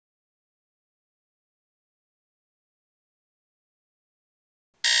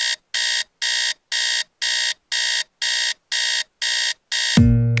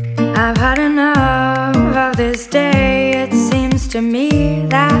I've had enough of this day. It seems to me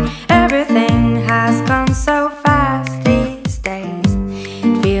that everything has gone so fast these days.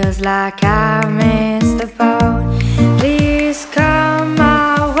 It feels like I've missed the boat. Please come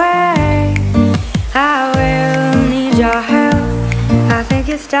my way. I will need your help. I think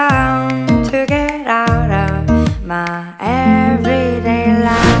it's time to get out of my everyday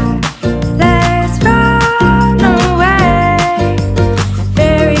life. Let's run away,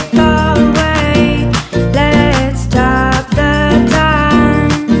 very far away. Let's stop the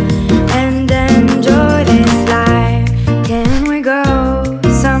time and enjoy this life. Can we go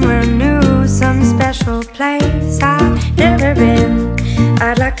somewhere new, some special place I've never been?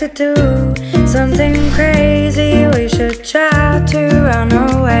 I'd like to do something crazy. We should try to run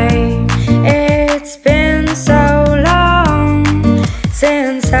away. It's been so long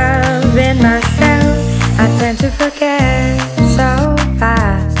since I've been myself. I tend to forget so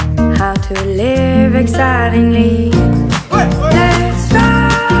fast how to live excitingly. Let's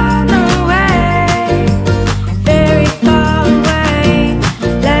run away, very far away.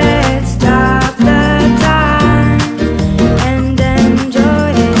 Let's stop the time and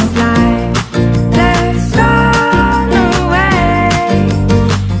enjoy this life. Let's run away,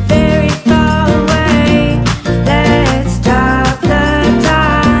 very far away. Let's stop the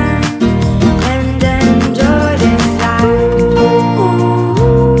time and enjoy this life. Let's run away,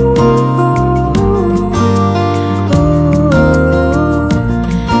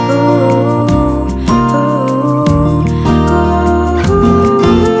 very far.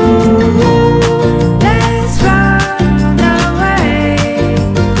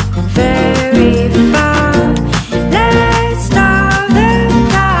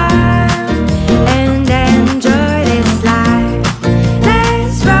 Let's stop the time and enjoy this life.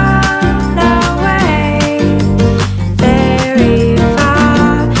 Let's run away, very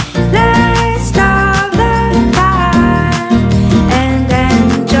far. Let's stop the time and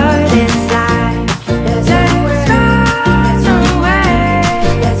enjoy this life. Let's run away,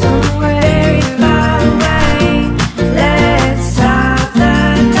 very far away. Let's stop the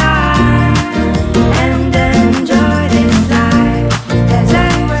time and enjoy this life. Let's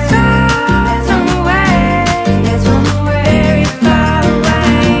run away, very far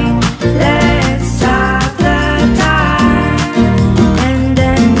away. Let's stop the time and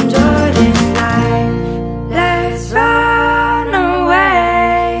enjoy this life. Let's run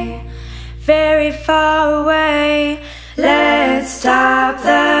away, very far away. Let's stop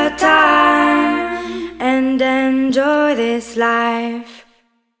the time and enjoy this life.